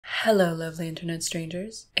Hello, lovely internet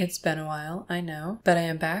strangers. It's been a while, I know, but I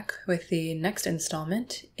am back with the next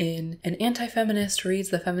installment in an Anti-Feminist Reads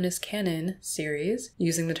the Feminist Canon series,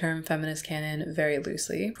 using the term feminist canon very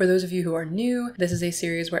loosely. For those of you who are new, this is a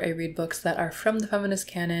series where I read books that are from the feminist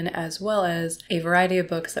canon, as well as a variety of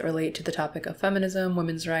books that relate to the topic of feminism,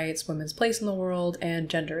 women's rights, women's place in the world, and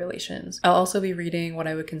gender relations. I'll also be reading what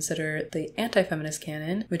I would consider the anti-feminist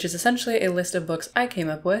canon, which is essentially a list of books I came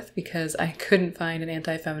up with because I couldn't find an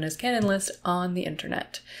anti-feminist canon list on the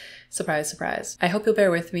internet. Surprise, surprise. I hope you'll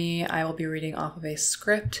bear with me. I will be reading off of a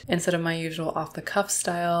script instead of my usual off-the-cuff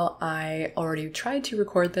style. I already tried to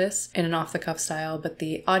record this in an off-the-cuff style, but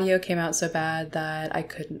the audio came out so bad that I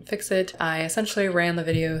couldn't fix it. I essentially ran the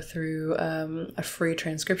video through a free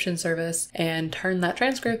transcription service and turned that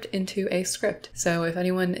transcript into a script. So if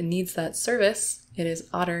anyone needs that service, it is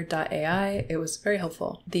otter.ai. It was very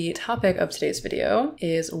helpful. The topic of today's video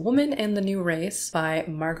is Woman and the New Race by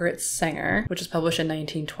Margaret Sanger, which was published in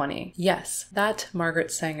 1920. Yes, that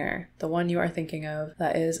Margaret Sanger, the one you are thinking of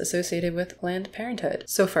that is associated with Planned Parenthood.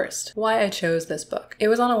 So first, why I chose this book. It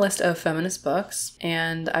was on a list of feminist books,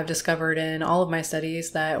 and I've discovered in all of my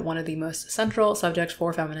studies that one of the most central subjects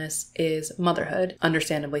for feminists is motherhood,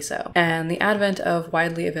 understandably so. And the advent of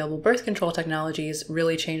widely available birth control technologies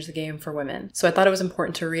really changed the game for women. So I thought it was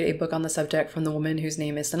important to read a book on the subject from the woman whose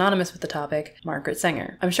name is synonymous with the topic, Margaret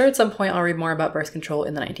Sanger. I'm sure at some point I'll read more about birth control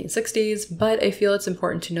in the 1960s, but I feel it's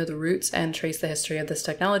important to know the roots and trace the history of this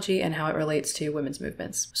technology and how it relates to women's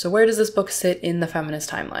movements. So where does this book sit in the feminist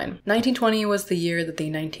timeline? 1920 was the year that the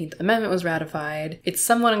 19th Amendment was ratified. It's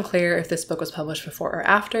somewhat unclear if this book was published before or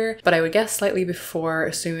after, but I would guess slightly before,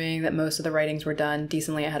 assuming that most of the writings were done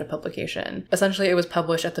decently ahead of publication. Essentially, it was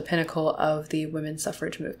published at the pinnacle of the women's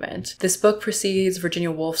suffrage movement. This book precedes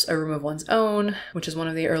Virginia Woolf's A Room of One's Own, which is one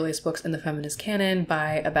of the earliest books in the feminist canon,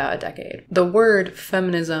 by about a decade. The word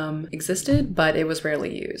feminism existed, but it was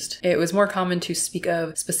rarely used. It was more common to speak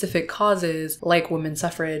of specific causes like women's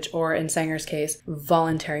suffrage, or in Sanger's case,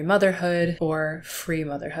 voluntary motherhood or free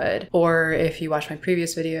motherhood. Or if you watch my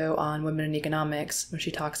previous video on women in economics, when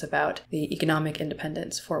she talks about the economic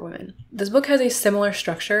independence for women. This book has a similar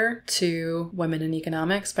structure to Women in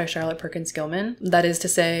Economics by Charlotte Perkins Gilman. That is to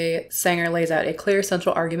say, Sanger lays out a clear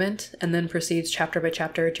central argument and then proceeds chapter by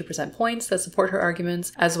chapter to present points that support her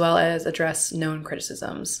arguments as well as address known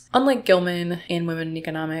criticisms. Unlike Gilman in Women in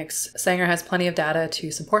Economics, Sanger has plenty of data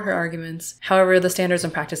to support her arguments. However, the standards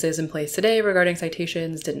and practices in place today regarding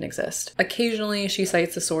citations didn't exist. Occasionally, she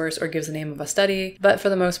cites the source or gives the name of a study, but for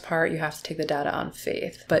the most part, you have to take the data on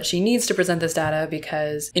faith. But she needs to present this data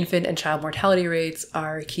because infant and child mortality rates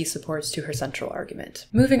are key supports to her central argument.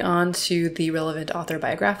 Moving on to the relevant author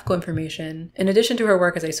biographical information. In addition to her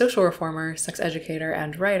work as a social reformer, sex educator,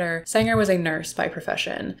 and writer, Sanger was a nurse by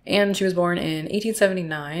profession, and she was born in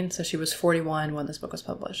 1879, so she was 41 when this book was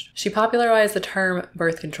published. She popularized the term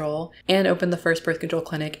birth control and opened the first birth control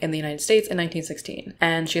clinic in the United States in 1916,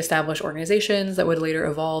 and she established organizations that would later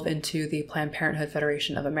evolve into the Planned Parenthood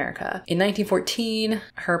Federation of America. In 1914,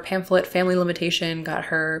 her pamphlet Family Limitation got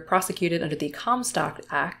her prosecuted under the Comstock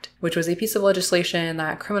Act, which was a piece of legislation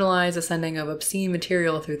that criminalized the sending of obscene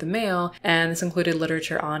material through the mail, and this included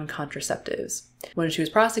literature on contraceptives. When she was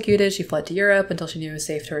prosecuted, she fled to Europe until she knew it was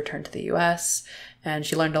safe to return to the US, and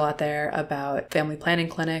she learned a lot there about family planning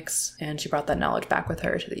clinics, and she brought that knowledge back with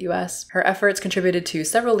her to the US. Her efforts contributed to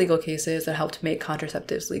several legal cases that helped make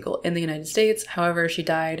contraceptives legal in the United States. However, she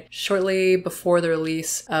died shortly before the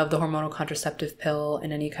release of the hormonal contraceptive pill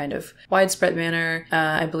in any kind of widespread manner.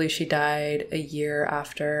 I believe she died a year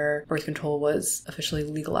after birth control was officially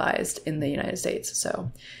legalized in the United States,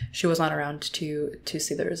 so she was not around to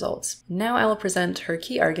see the results. Now I will present her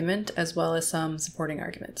key argument as well as some supporting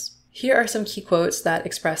arguments. Here are some key quotes that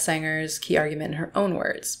express Sanger's key argument in her own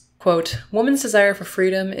words. Quote, "Woman's desire for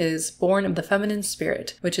freedom is born of the feminine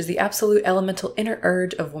spirit, which is the absolute elemental inner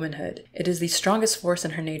urge of womanhood. It is the strongest force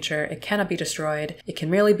in her nature. It cannot be destroyed. It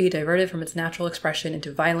can merely be diverted from its natural expression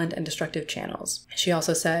into violent and destructive channels." She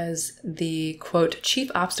also says the, quote,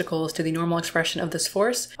 "chief obstacles to the normal expression of this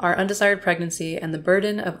force are undesired pregnancy and the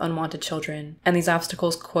burden of unwanted children. And these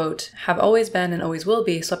obstacles, quote, have always been and always will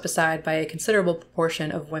be swept aside by a considerable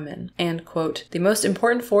proportion of women. And, quote, the most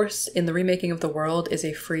important force in the remaking of the world is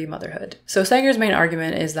a free motherhood. So Sanger's main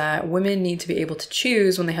argument is that women need to be able to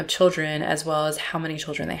choose when they have children as well as how many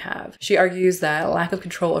children they have. She argues that lack of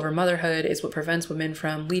control over motherhood is what prevents women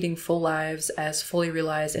from leading full lives as fully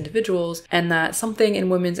realized individuals, and that something in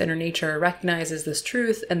women's inner nature recognizes this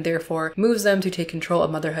truth and therefore moves them to take control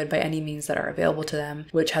of motherhood by any means that are available to them,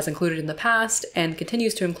 which has included in the past and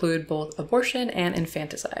continues to include both abortion and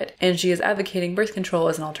infanticide. And she is advocating birth control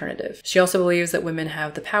as an alternative. She also believes that women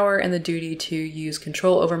have the power and the duty to use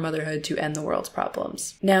control over motherhood to end the world's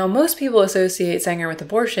problems. Now, most people associate Sanger with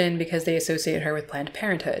abortion because they associate her with Planned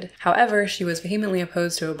Parenthood. However, she was vehemently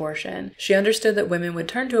opposed to abortion. She understood that women would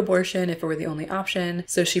turn to abortion if it were the only option,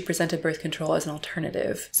 so she presented birth control as an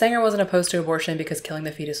alternative. Sanger wasn't opposed to abortion because killing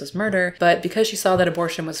the fetus was murder, but because she saw that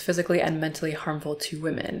abortion was physically and mentally harmful to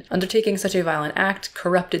women. Undertaking such a violent act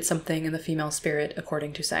corrupted something in the female spirit,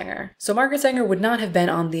 according to Sanger. So Margaret Sanger would not have been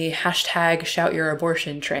on the hashtag shout your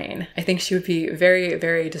abortion train. I think she would be very,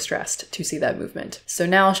 very distressed to see that movement. So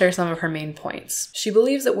now I'll share some of her main points. She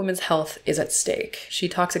believes that women's health is at stake. She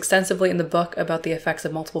talks extensively in the book about the effects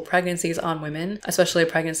of multiple pregnancies on women, especially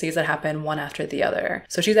pregnancies that happen one after the other.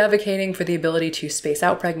 So she's advocating for the ability to space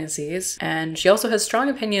out pregnancies, and she also has strong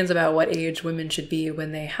opinions about what age women should be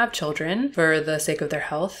when they have children for the sake of their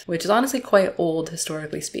health, which is honestly quite old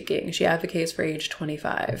historically speaking. She advocates for age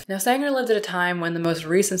 25. Now, Sanger lived at a time when the most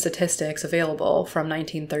recent statistics available from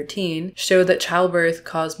 1913 showed that childbirth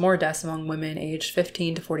caused more deaths among women aged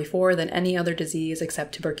 15 to 44 than any other disease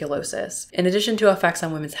except tuberculosis. In addition to effects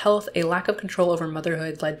on women's health, a lack of control over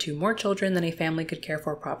motherhood led to more children than a family could care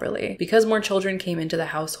for properly. Because more children came into the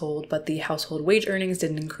household, but the household wage earnings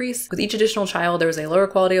didn't increase, with each additional child there was a lower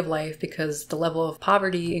quality of life because the level of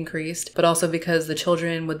poverty increased, but also because the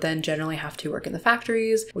children would then generally have to work in the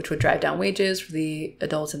factories, which would drive down wages for the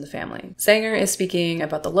adults in the family. Sanger is speaking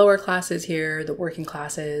about the lower classes here, the working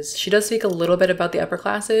classes. She does speak a little bit about the upper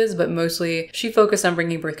classes, but mostly she focused on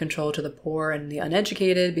bringing birth control to the poor and the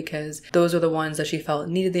uneducated because those were the ones that she felt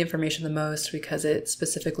needed the information the most because it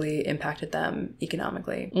specifically impacted them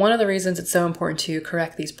economically. One of the reasons it's so important to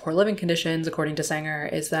correct these poor living conditions, according to Sanger,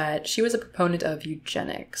 is that she was a proponent of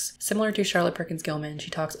eugenics. Similar to Charlotte Perkins Gilman, she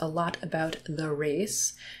talks a lot about the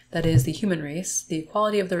race, that is the human race, the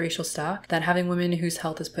equality of the racial stock, that having women whose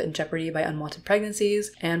health is put in jeopardy by unwanted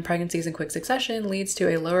pregnancies, and pregnancies in quick succession leads to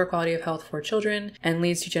a lower quality of health for children, and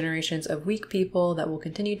leads to generations of weak people that will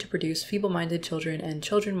continue to produce feeble-minded children and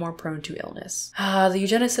children more prone to illness. The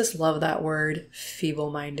eugenicists love that word,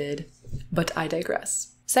 feeble-minded, but I digress.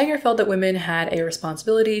 Sanger felt that women had a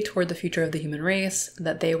responsibility toward the future of the human race,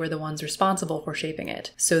 that they were the ones responsible for shaping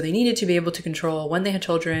it. So they needed to be able to control when they had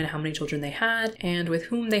children, how many children they had, and with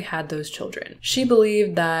whom they had those children. She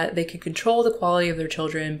believed that they could control the quality of their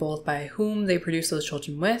children both by whom they produced those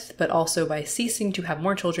children with, but also by ceasing to have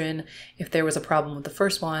more children if there was a problem with the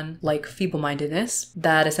first one, like feeble-mindedness,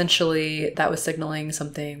 that essentially that was signaling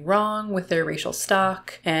something wrong with their racial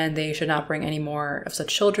stock, and they should not bring any more of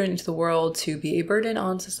such children into the world to be a burden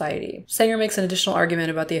on society. Sanger makes an additional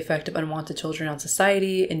argument about the effect of unwanted children on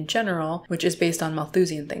society in general, which is based on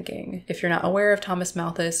Malthusian thinking. If you're not aware of Thomas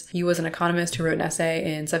Malthus, he was an economist who wrote an essay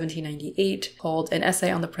in 1798 called An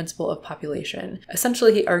Essay on the Principle of Population.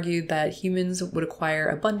 Essentially, he argued that humans would acquire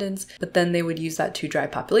abundance, but then they would use that to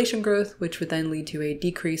drive population growth, which would then lead to a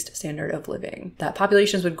decreased standard of living. That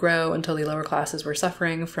populations would grow until the lower classes were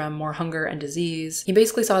suffering from more hunger and disease. He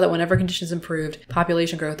basically saw that whenever conditions improved,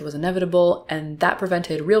 population growth was inevitable, and that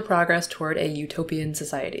prevented real progress toward a utopian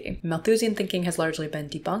society. Malthusian thinking has largely been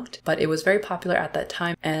debunked, but it was very popular at that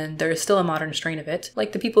time, and there is still a modern strain of it,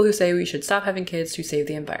 like the people who say we should stop having kids to save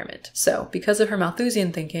the environment. So, because of her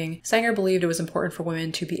Malthusian thinking, Sanger believed it was important for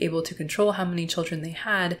women to be able to control how many children they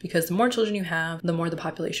had, because the more children you have, the more the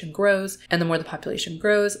population grows, and the more the population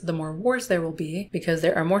grows, the more wars there will be, because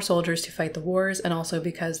there are more soldiers to fight the wars, and also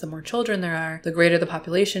because the more children there are, the greater the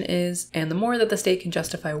population is, and the more that the state can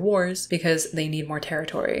justify wars, because they need more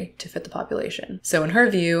territory to fit the population. So in her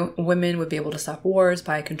view, women would be able to stop wars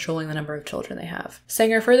by controlling the number of children they have.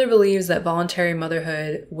 Sanger further believes that voluntary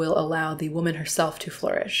motherhood will allow the woman herself to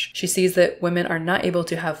flourish. She sees that women are not able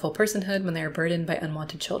to have full personhood when they are burdened by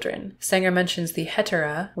unwanted children. Sanger mentions the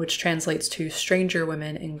hetera, which translates to stranger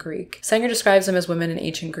women in Greek. Sanger describes them as women in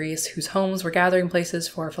ancient Greece whose homes were gathering places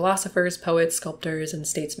for philosophers, poets, sculptors, and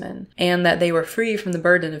statesmen, and that they were free from the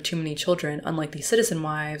burden of too many children, unlike the citizen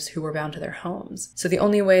wives who were bound to their homes. So the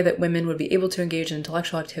only way that women would be able to engage in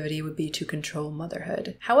intellectual activity would be to control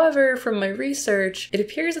motherhood. However, from my research, it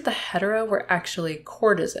appears that the hetero were actually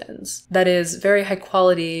courtesans. That is, very high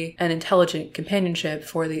quality and intelligent companionship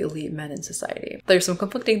for the elite men in society. There's some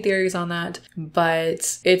conflicting theories on that,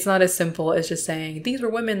 but it's not as simple as just saying these were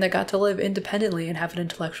women that got to live independently and have an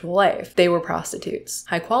intellectual life. They were prostitutes.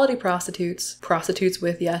 High quality prostitutes. Prostitutes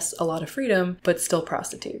with, yes, a lot of freedom, but still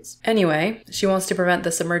prostitutes. Anyway, she wants to prevent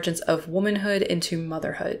the submergence of womanhood into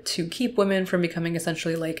motherhood, to keep women from becoming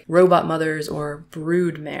essentially like robot mothers or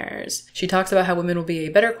brood mares. She talks about how women will be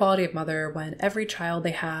a better quality of mother when every child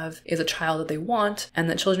they have is a child that they want, and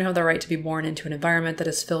that children have the right to be born into an environment that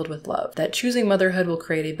is filled with love. That choosing motherhood will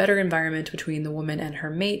create a better environment between the woman and her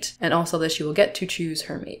mate, and also that she will get to choose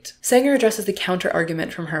her mate. Sanger addresses the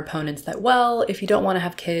counter-argument from her opponents that, well, if you don't want to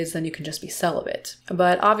have kids, then you can just be celibate.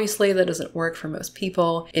 But obviously that doesn't work for most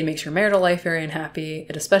people. It makes your marital life very unhappy.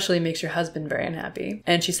 It especially makes your husband very unhappy.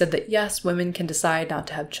 And she said that yes, women can decide not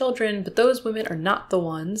to have children, but those women are not the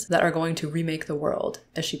ones that are going to remake the world,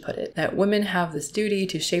 as she put it. That women have this duty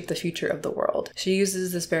to shape the future of the world. She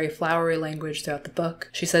uses this very flowery language throughout the book.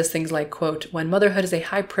 She says things like, quote, "When motherhood is a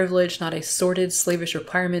high privilege, not a sordid, slavish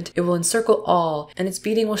requirement, it will encircle all, and its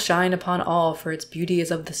beating will shine upon all, for its beauty is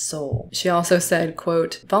of the soul." She also said,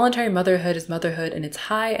 quote, "Voluntary motherhood is motherhood in its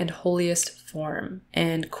high and holiest form."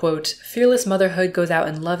 And, quote, "Fearless motherhood goes out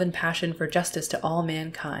in love and passion for justice to all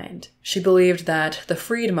mankind." She believed that the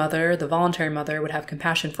freed mother, the voluntary mother, would have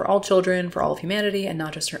compassion for all children, for all of humanity, and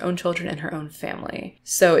not just her own children and her own family.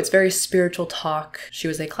 So it's very spiritual talk. She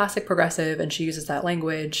was a classic progressive, and she uses that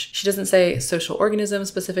language. She doesn't say social organism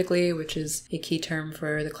specifically, which is a key term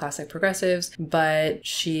for the classic progressives, but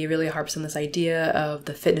she really harps on this idea of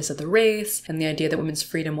the fitness of the race, and the idea that women's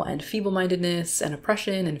freedom will end feeble-mindedness and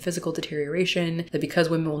oppression and physical deterioration, that because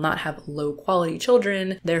women will not have low-quality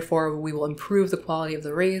children, therefore we will improve the quality of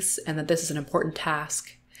the race, and that this is an important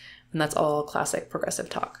task. And that's all classic progressive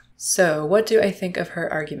talk. So, what do I think of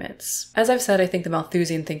her arguments? As I've said, I think the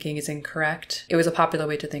Malthusian thinking is incorrect. It was a popular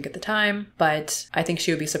way to think at the time, but I think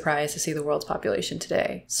she would be surprised to see the world's population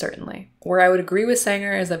today, certainly. Where I would agree with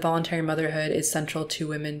Sanger is that voluntary motherhood is central to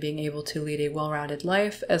women being able to lead a well-rounded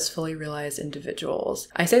life as fully realized individuals.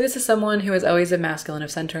 I say this as someone who has always been masculine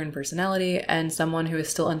of center and personality, and someone who is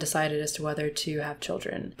still undecided as to whether to have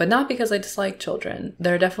children. But not because I dislike children.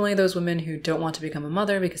 There are definitely those women who don't want to become a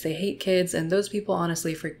mother because they hate kids, and those people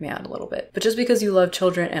honestly freak me out a little bit. But just because you love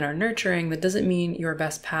children and are nurturing, that doesn't mean your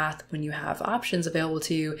best path when you have options available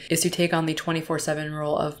to you is to take on the 24/7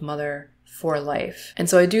 role of mother for life. And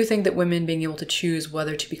so I do think that women being able to choose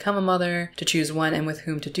whether to become a mother, to choose when and with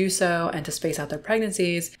whom to do so, and to space out their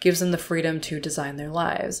pregnancies, gives them the freedom to design their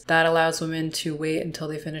lives. That allows women to wait until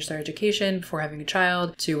they finish their education before having a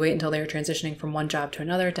child, to wait until they are transitioning from one job to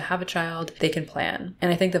another to have a child. They can plan.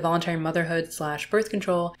 And I think that voluntary motherhood/birth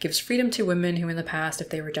control gives freedom to women who in the past, if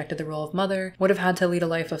they rejected the role of mother, would have had to lead a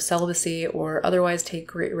life of celibacy or otherwise take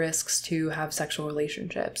great risks to have sexual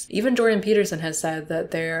relationships. Even Jordan Peterson has said that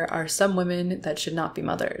there are some women that should not be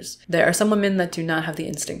mothers. There are some women that do not have the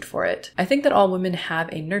instinct for it. I think that all women have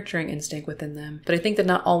a nurturing instinct within them, but I think that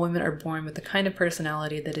not all women are born with the kind of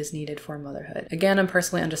personality that is needed for motherhood. Again, I'm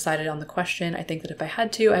personally undecided on the question. I think that if I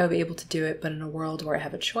had to, I would be able to do it, but in a world where I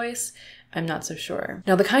have a choice, I'm not so sure.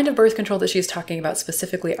 Now, the kind of birth control that she's talking about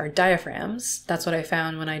specifically are diaphragms. That's what I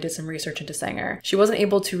found when I did some research into Sanger. She wasn't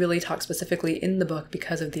able to really talk specifically in the book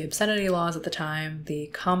because of the obscenity laws at the time, the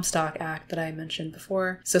Comstock Act that I mentioned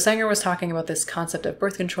before. So Sanger was talking about this concept of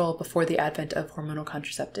birth control before the advent of hormonal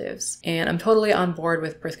contraceptives. And I'm totally on board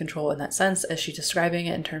with birth control in that sense, as she's describing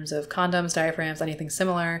it in terms of condoms, diaphragms, anything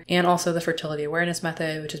similar, and also the fertility awareness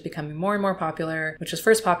method, which is becoming more and more popular, which was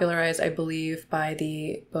first popularized, I believe, by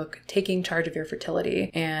the book Taking Charge of Your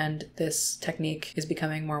Fertility, and this technique is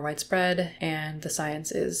becoming more widespread and the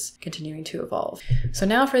science is continuing to evolve. So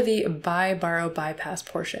now for the buy, borrow, bypass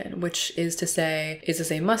portion, which is to say, is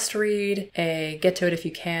this a must read, a get to it if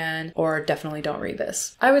you can, or definitely don't read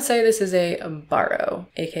this? I would say this is a borrow,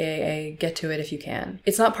 aka a get to it if you can.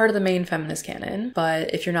 It's not part of the main feminist canon,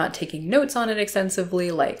 but if you're not taking notes on it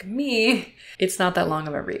extensively like me, it's not that long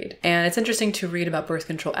of a read. And it's interesting to read about birth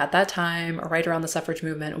control at that time, right around the suffrage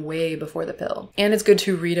movement, way before the pill. And it's good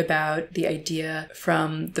to read about the idea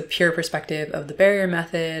from the pure perspective of the barrier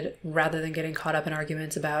method, rather than getting caught up in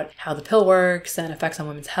arguments about how the pill works and effects on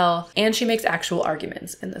women's health. And she makes actual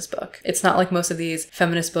arguments in this book. It's not like most of these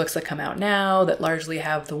feminist books that come out now that largely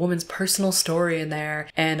have the woman's personal story in there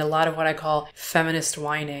and a lot of what I call feminist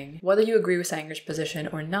whining. Whether you agree with Sanger's position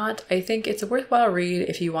or not, I think it's a worthwhile read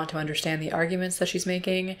if you want to understand the arguments that she's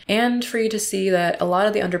making, and for you to see that a lot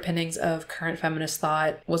of the underpinnings of current feminist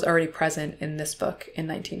thought was already present present in this book in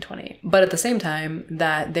 1920. But at the same time,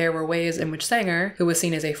 that there were ways in which Sanger, who was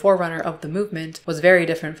seen as a forerunner of the movement, was very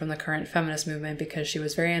different from the current feminist movement because she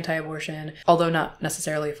was very anti-abortion, although not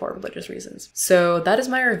necessarily for religious reasons. So that is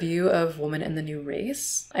my review of Woman and the New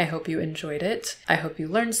Race. I hope you enjoyed it. I hope you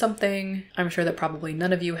learned something. I'm sure that probably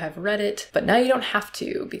none of you have read it, but now you don't have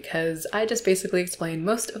to because I just basically explained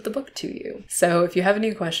most of the book to you. So if you have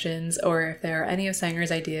any questions or if there are any of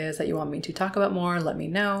Sanger's ideas that you want me to talk about more, let me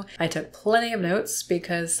know. I took plenty of notes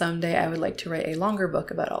because someday I would like to write a longer book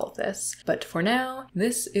about all of this. But for now,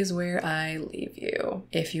 this is where I leave you.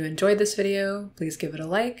 If you enjoyed this video, please give it a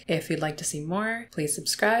like. If you'd like to see more, please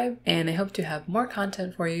subscribe, and I hope to have more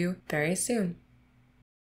content for you very soon.